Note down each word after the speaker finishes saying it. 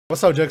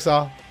What's up,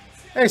 Jigsaw?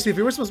 Hey,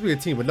 Stevie, we're supposed to be a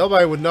team, but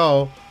nobody would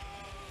know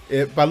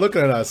it by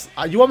looking at us.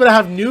 You want me to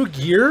have new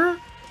gear?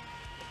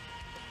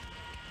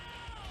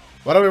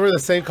 Why don't we wear the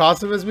same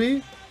costume as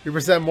me? You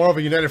present more of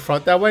a united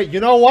front that way. You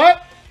know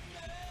what?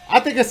 I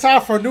think it's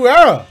time for a new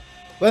era.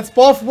 Let's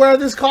both wear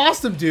this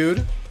costume,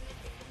 dude.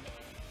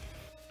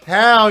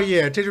 Hell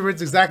yeah. Change your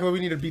is exactly what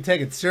we need to be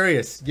taken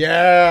serious.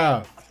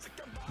 Yeah.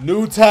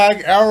 New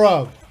tag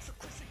era.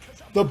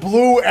 The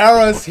blue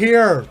era is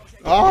here.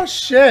 Oh,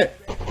 shit.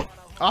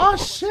 Oh,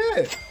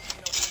 shit.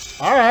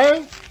 All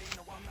right.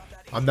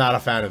 I'm not a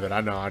fan of it.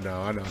 I know.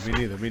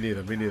 Me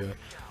neither.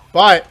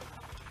 But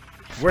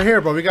we're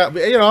here, bro. We got,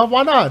 you know,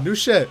 why not? New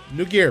shit.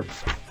 New gear.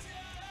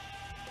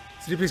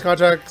 CDP's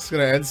contract's going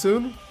to end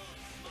soon.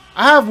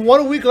 I have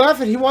 1 week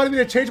left and he wanted me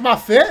to change my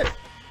fit?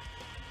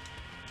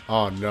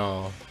 Oh,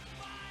 no.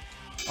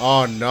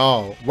 Oh,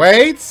 no.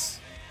 Wait.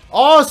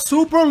 Oh,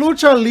 Super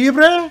Lucha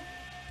Libre?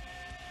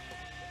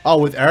 Oh,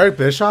 with Eric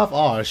Bischoff?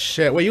 Oh,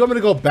 shit. Wait, you want me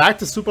to go back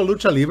to Super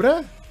Lucha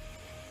Libre?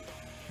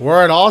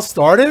 Where it all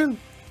started?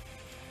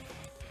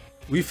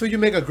 We feel you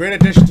make a great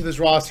addition to this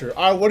roster.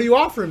 All right, what are you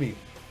offering me?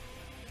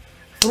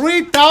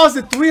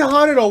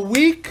 3,300 a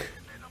week?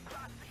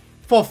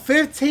 For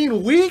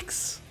 15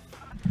 weeks?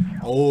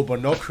 Oh,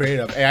 but no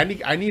creative. Hey, I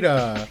need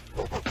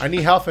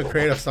health and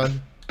creative,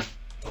 son.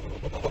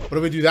 What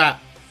do we do that?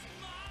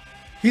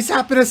 He's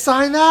happy to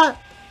sign that?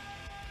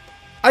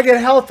 I get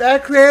health and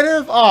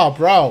creative? Oh,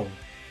 bro.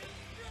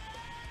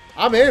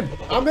 I'm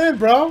in,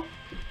 bro.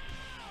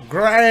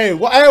 Great.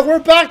 Well, hey, we're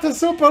back to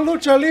Super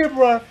Lucha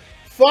Libre.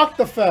 Fuck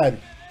the Fed.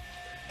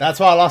 That's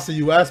why I lost the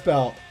US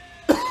belt.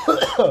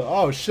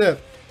 Oh, shit.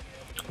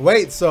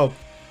 Wait, so.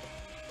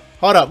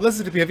 Hold up.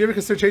 Listen to me. Have you ever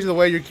considered changing the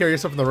way you carry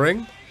yourself in the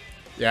ring?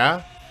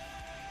 Yeah?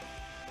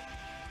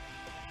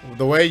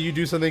 The way you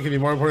do something can be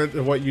more important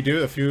than what you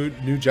do. A few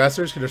new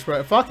gestures can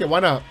destroy. Fuck it.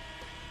 Why not?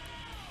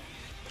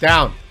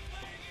 Down.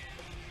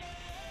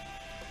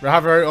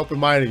 We're very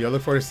open-minded. I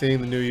look forward to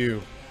seeing the new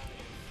you.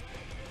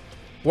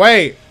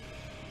 Wait.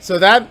 So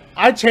that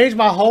I changed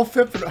my whole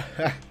fit.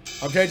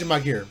 I'm changing my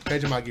gear.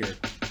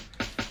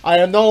 I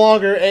am no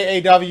longer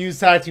AAW's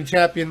tag team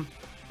champion.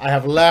 I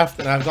have left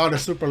and I've gone to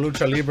Super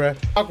Lucha Libre.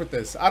 Fuck with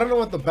this. I don't know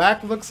what the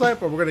back looks like,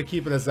 but we're gonna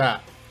keep it as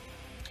that.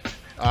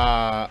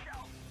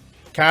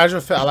 Casual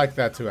fit. I like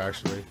that too,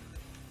 actually.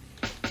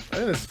 I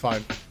think this is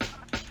fine.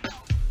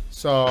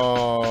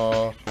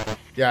 So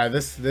yeah,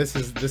 this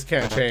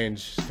can't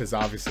change because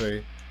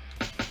obviously.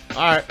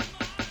 All right,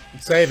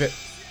 save it.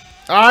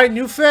 All right,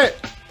 new fit.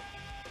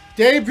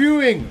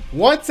 Debuting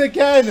once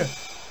again.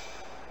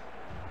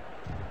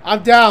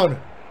 I'm down.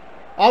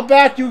 I'm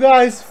back, you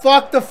guys.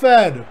 Fuck the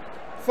Fed.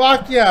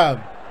 Fuck yeah.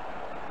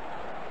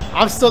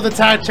 I'm still the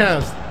tag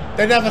champs.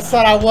 They never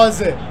said I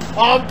wasn't.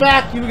 I'm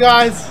back, you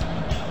guys.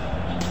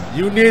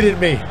 You needed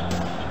me.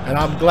 And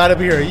I'm glad to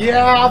be here.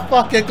 Yeah, I'm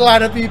fucking glad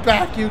to be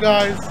back, you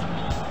guys.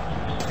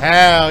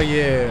 Hell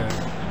yeah.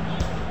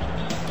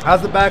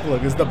 How's the back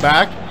look? Is the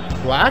back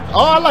black?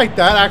 Oh, I like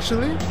that,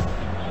 actually.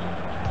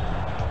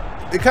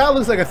 It kind of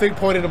looks like a thing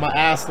pointed to my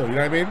ass, though. You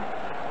know what I mean?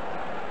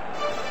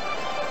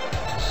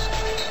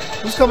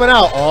 Who's coming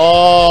out?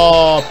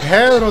 Oh,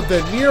 Pedro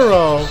De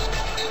Niro.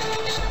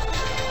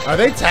 Are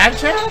they tag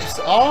champs?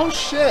 Oh,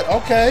 shit.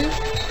 Okay.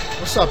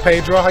 What's up,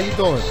 Pedro? How you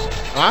doing?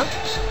 Huh?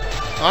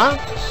 Huh?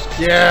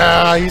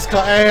 Yeah, he's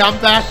coming. Hey, I'm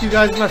back, you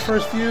guys. It's my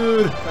first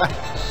feud.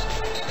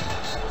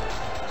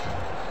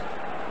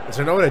 Is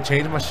there no way to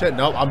change my shit?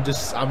 Nope. I'm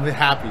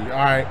happy.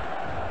 All right.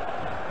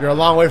 You're a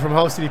long way from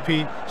home, CDP.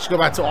 You should go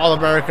back to All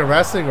American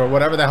Wrestling or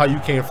whatever the hell you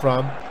came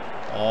from.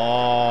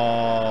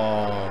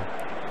 Oh.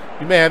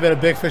 You may have been a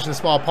big fish in a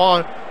small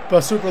pond,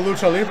 but Super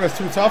Lucha Libre is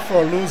too tough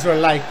for a loser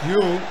like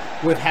you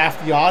with half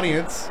the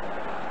audience.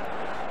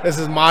 This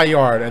is my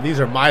yard, and these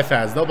are my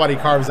fans. Nobody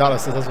carves out a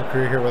successful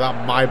career here without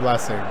my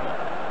blessing.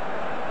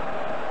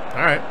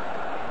 Alright.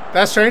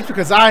 That's strange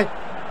because I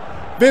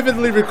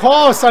vividly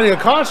recall signing a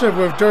contract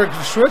with Dirk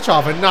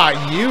Switchoff and not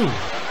you,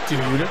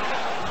 dude.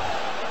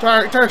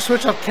 Dirk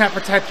Switchoff can't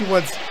protect you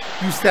once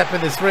you step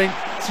in this ring,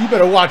 so you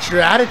better watch your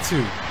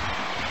attitude.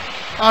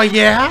 Oh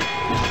yeah?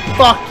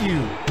 Fuck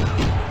you.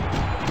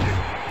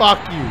 Fuck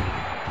you.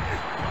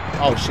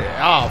 Oh shit.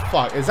 Oh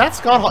fuck. Is that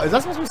Scott Hall? Is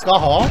that supposed to be Scott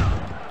Hall?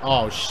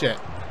 Oh shit.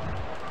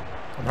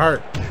 I'm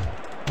hurt.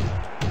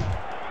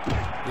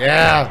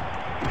 Yeah.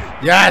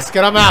 Yes,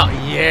 get him out.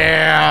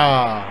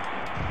 Yeah.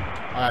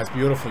 Oh, that's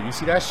beautiful. You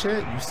see that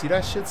shit? You see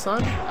that shit,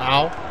 son?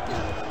 Ow.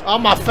 Oh,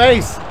 my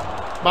face.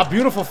 My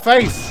beautiful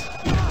face.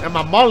 And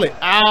my mullet.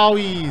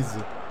 Owies.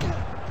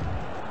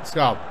 Let's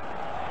go.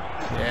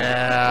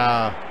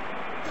 Yeah.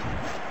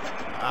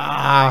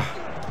 Ah.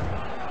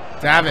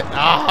 Damn it.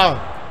 Ah.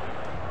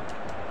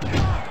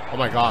 Oh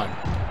my god.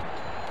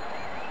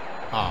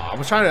 Ah, I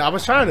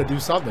was trying to do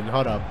something.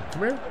 Hold up.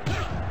 Come here.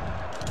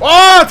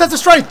 Oh, that's a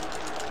strength.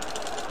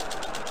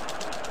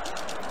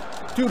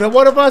 Dude,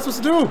 what am I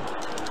supposed to do?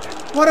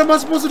 What am I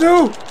supposed to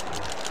do?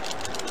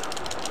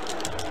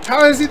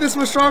 How is he this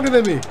much stronger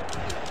than me?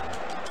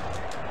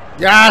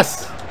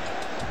 Yes.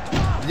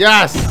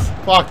 Yes.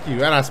 Fuck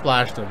you. And I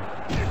splashed him.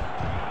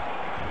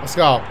 Let's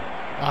go.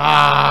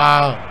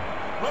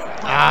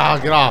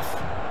 Get off.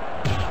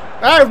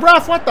 Hey,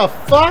 ref, what the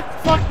fuck?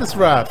 Fuck this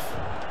ref.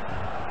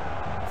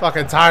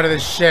 Fucking tired of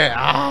this shit.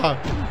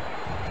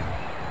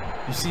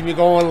 You see me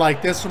going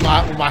like this with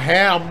my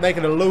hand, I'm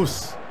making it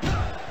loose.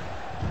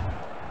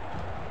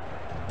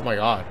 Oh my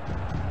god.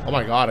 Oh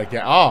my god,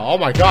 again. Oh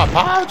my god,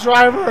 power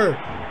driver!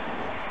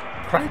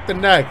 Crank the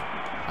neck.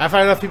 I've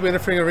had enough people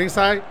interfering in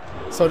ringside,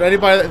 so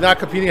anybody not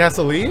competing has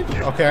to leave?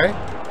 Okay.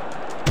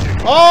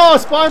 Oh,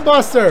 spine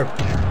buster!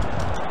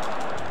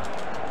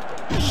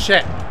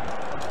 Shit.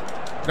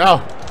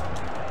 No.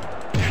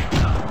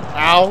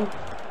 Ow.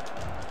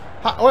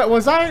 Wait,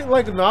 was I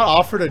like not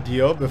offered a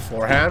deal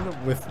beforehand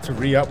to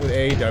re-up with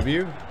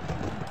AEW?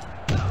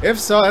 If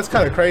so, that's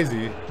kind of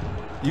crazy.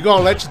 You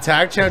gonna let your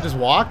tag champ just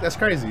walk? That's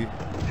crazy.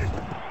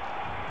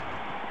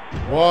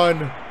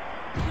 1,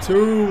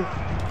 2.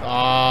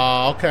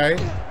 Okay.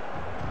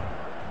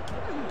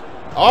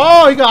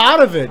 Oh, he got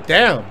out of it.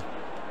 Damn.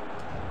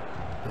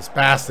 This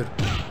bastard.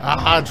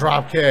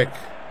 Drop kick.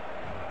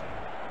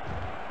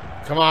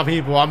 Come on,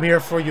 people. I'm here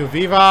for you.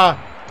 Viva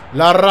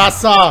la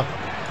raza.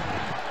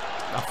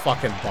 A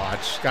fucking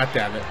botch. God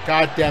damn it.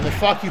 God damn it.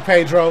 Fuck you,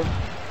 Pedro.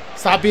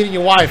 Stop beating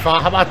your wife, huh?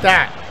 How about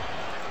that?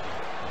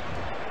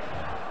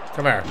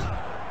 Come here.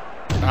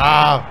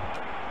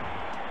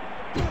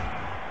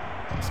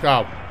 Let's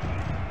go.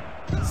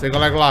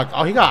 Single leg lock.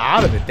 Oh, he got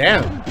out of it.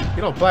 Damn.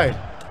 You don't play.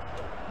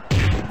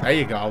 There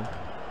you go.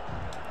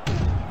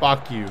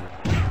 Fuck you.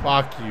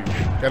 Fuck you.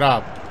 Get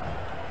up.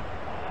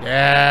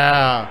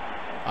 Yeah.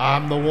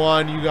 I'm the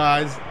one, you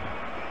guys.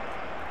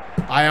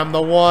 I am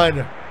the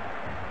one.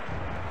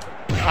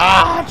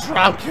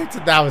 Drop kicked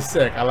it. That was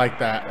sick. I like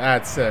that.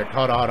 That's sick.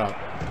 Hold on.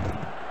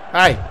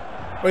 Hey.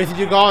 Where do you think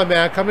you're going,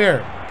 man? Come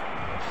here.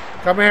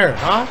 Come here.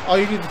 Huh? Oh,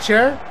 you need the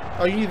chair?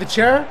 Oh, you need the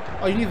chair?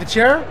 Oh, you need the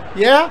chair?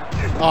 Yeah?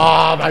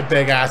 Oh, my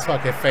big ass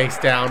fucking face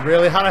down.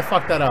 Really? How'd I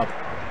fuck that up?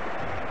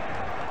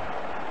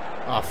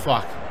 Oh,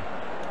 fuck.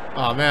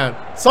 Oh, man.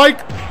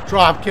 Psych!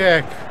 Drop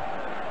kick.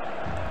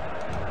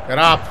 Get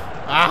up.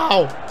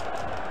 Ow!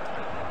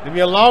 Leave me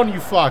alone, you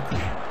fuck.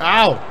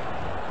 Ow!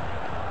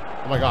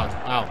 Oh my god.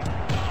 Ow.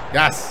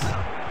 Yes.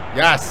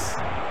 Yes.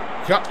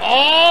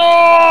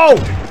 Oh!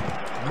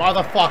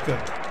 Motherfucker.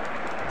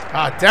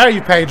 How dare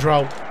you,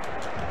 Pedro?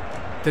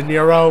 De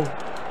Niro.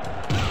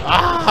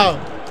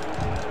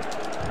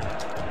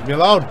 Leave me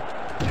alone.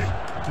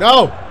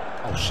 No!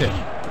 Oh, shit.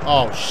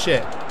 Oh,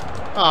 shit.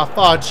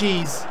 Fuck,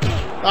 jeez.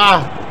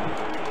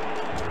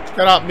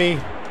 Get up, me.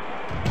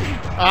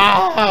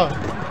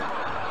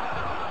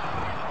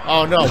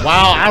 Oh, no.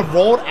 Wow, I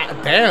rolled.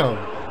 Damn.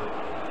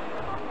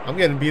 I'm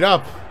getting beat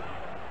up.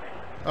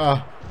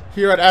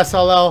 Here at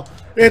SLL,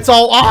 it's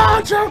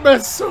all German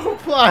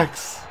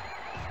suplex.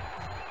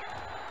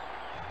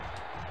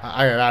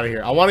 I get out of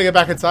here. I want to get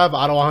back inside, but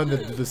I don't want him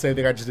to do the same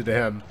thing I just did to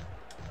him.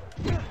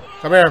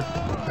 Come here.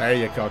 There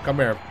you go. Come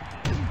here.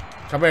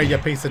 Come here, you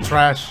piece of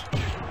trash.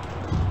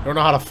 You don't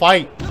know how to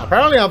fight.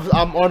 Apparently,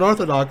 I'm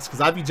unorthodox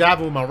because I be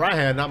jabbing with my right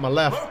hand, not my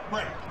left.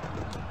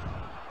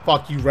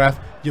 Fuck you, ref.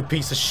 You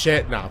piece of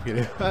shit. Nah, I'm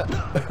kidding.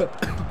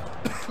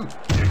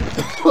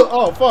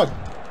 Oh, fuck.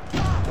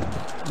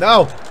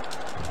 No.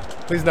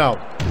 Please, no.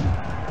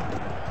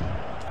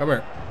 Come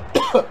here.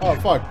 Oh,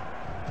 fuck.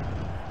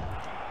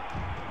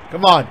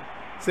 Come on.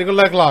 Single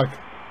leg lock.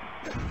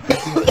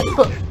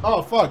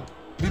 Oh, fuck.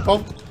 We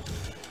both...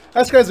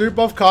 That's crazy. We're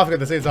both coughing at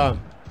the same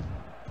time.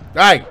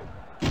 Hey.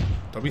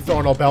 Don't be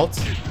throwing no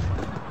belts.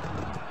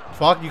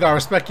 Fuck. You gotta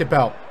respect your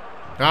belt.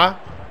 Huh?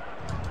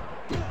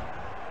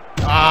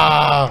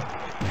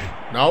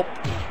 Nope.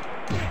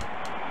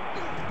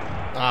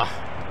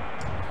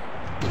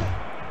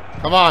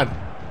 Come on.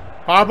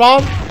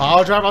 Powerbomb?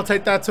 Power drive, I'll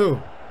take that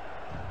too.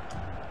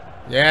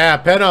 Yeah,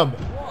 pin him.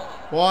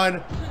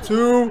 1,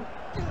 2,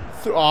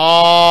 3. Oh,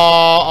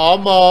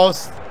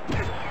 almost.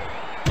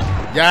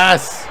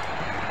 Yes.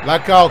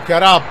 Let go.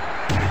 Get up.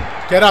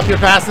 Get up, you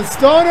bastard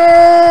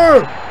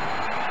stoner.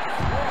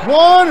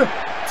 1,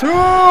 2,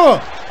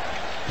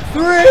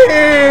 3.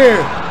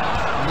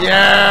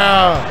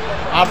 Yeah.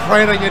 I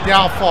prayed on your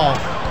downfall.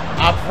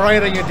 I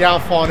prayed on your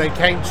downfall and it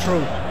came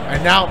true.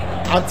 And now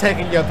I'm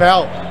taking your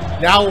belt.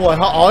 Now what?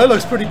 Oh, it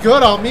looks pretty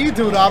good on me,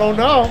 dude. I don't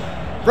know.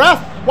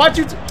 Ref, why'd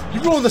you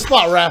ruined the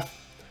spot, ref?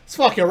 This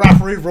fucking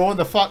referee ruined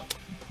the fuck.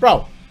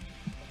 Bro,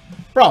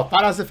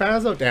 5,000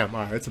 fans though? Damn,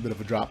 alright, it's a bit of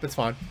a drop. It's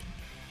fine.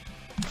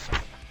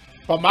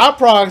 But my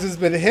progress has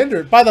been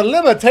hindered by the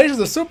limitations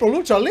of Super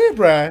Lucha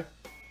Libre.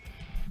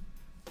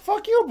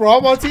 Fuck you, bro.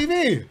 I'm on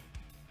TV.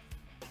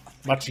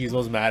 My cheese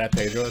was mad at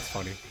Pedro. It's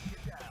funny.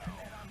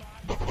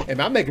 Hey,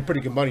 man, I'm making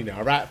pretty good money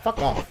now, right? Fuck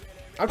off.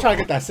 I'm trying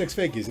to get that 6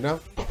 figures, you know?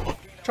 I'm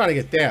trying to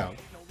get down.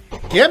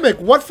 Gimmick?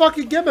 What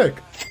fucking gimmick?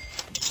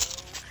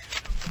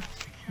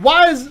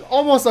 Why is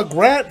almost a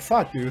grand?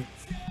 Fuck, dude.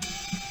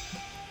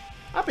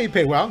 I'm being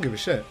paid well. I don't give a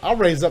shit. I'll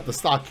raise up the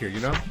stock here, you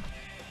know?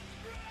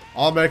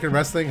 All American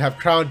Wrestling have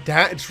crowned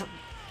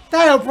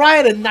Daniel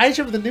Bryan and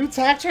Nitro for the new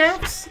tag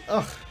champs?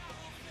 Ugh.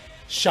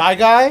 Shy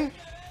Guy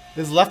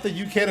has left the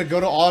UK to go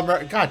to All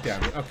American. God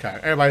damn it. Okay.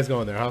 Everybody's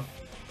going there, huh?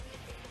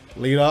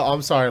 Lita,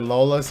 I'm sorry,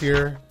 Lola's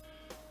here.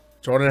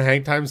 Jordan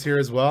Hangtime's here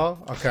as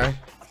well. Okay.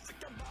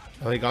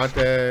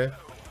 Elegante.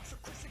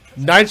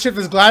 Night Shift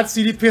is glad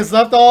CDP has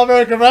left All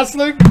American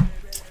Wrestling.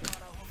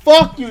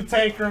 Fuck you,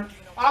 Taker.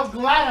 I'm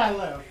glad I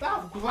left.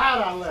 I'm glad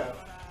I left.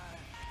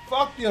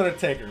 Fuck the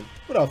Undertaker.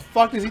 Who the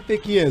fuck does he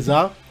think he is,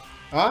 huh?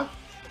 Huh?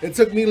 It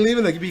took me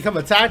leaving to become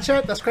a tag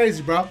champ? That's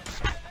crazy, bro.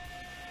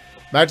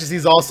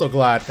 Majesty's also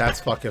glad. That's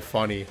fucking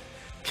funny.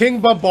 King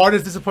Bombard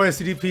is disappointed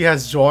CDP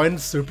has joined.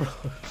 Super.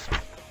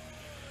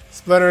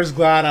 Splinter's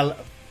glad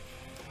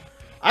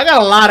I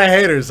got a lot of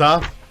haters,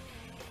 huh?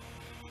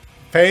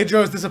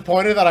 Pedro's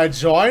disappointed that I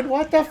joined?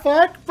 What the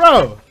fuck?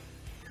 Bro.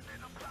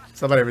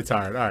 Somebody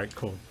retired. Alright,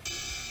 cool.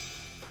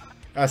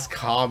 That's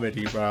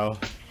comedy, bro.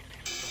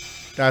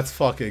 That's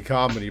fucking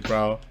comedy,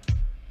 bro.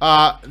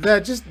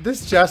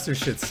 This Jester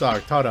shit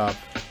sucked. Hold up.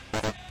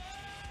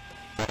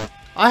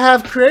 I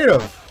have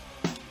creative.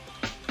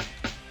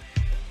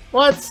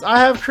 What? I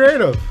have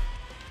creative.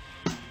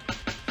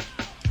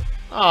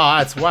 Oh,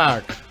 that's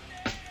whack.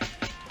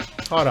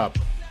 Hold up.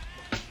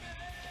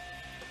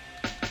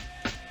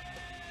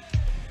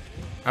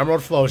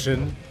 Emerald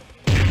Flosion.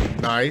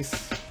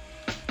 Nice.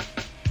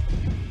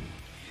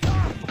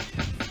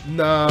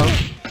 No.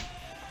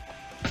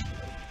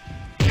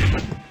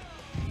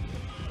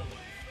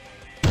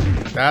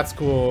 That's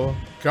cool.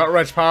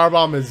 Gut-Wrench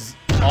Powerbomb is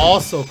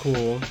also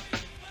cool.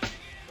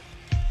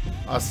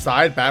 A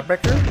side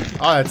backbreaker?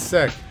 Oh, that's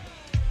sick.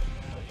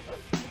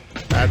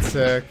 That's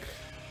sick.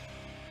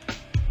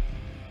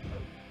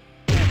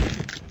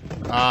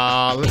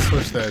 Let's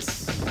switch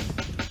this.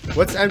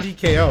 What's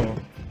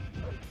MDKO?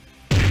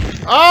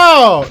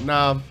 Oh!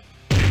 Nah.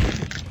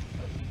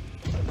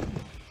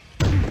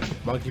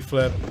 Monkey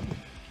flip.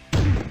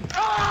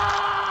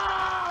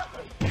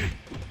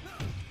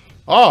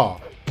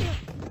 Oh.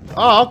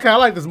 Oh, okay. I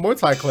like this Muay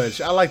Thai clinch.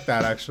 I like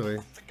that, actually.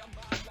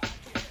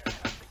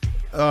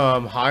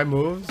 High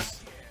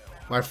moves.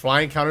 My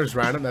flying counter's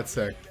random. That's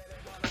sick.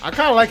 I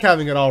kind of like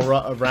having it all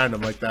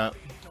random like that.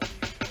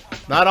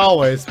 Not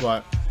always,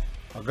 but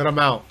a good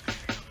amount.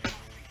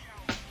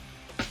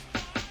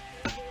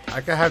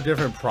 I can have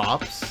different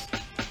props.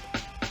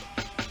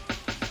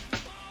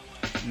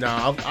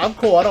 Nah, I'm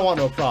cool. I don't want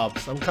no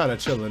props. I'm kind of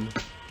chilling.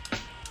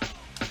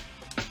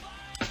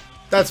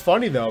 That's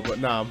funny, though, but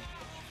nah.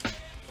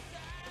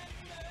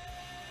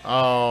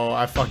 Oh,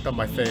 I fucked up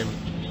my theme.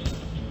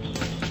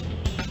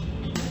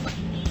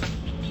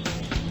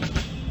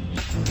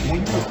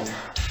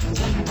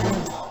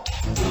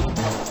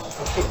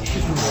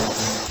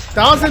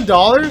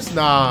 $1,000?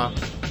 Nah.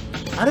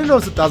 I didn't know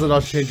it's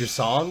 $1,000 to change your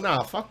song.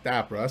 Nah, fuck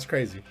that, bro. That's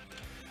crazy.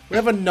 We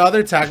have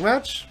another tag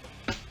match?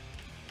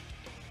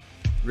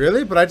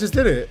 Really? But I just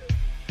did it.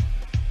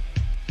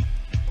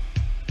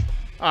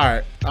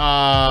 Alright.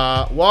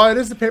 Well, it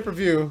is the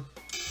pay-per-view.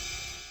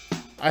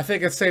 I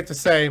think it's safe to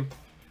say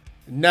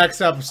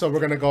next episode we're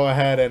going to go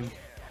ahead and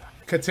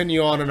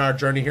continue on in our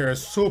journey here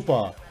as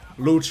Super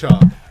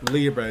Lucha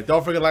Libre.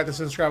 Don't forget to like, to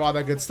subscribe, all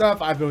that good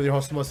stuff. I've been with your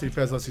host, mostly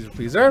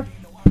CezrDaPleazr.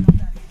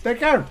 Take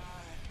care.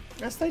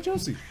 And stay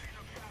juicy.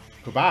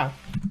 Goodbye.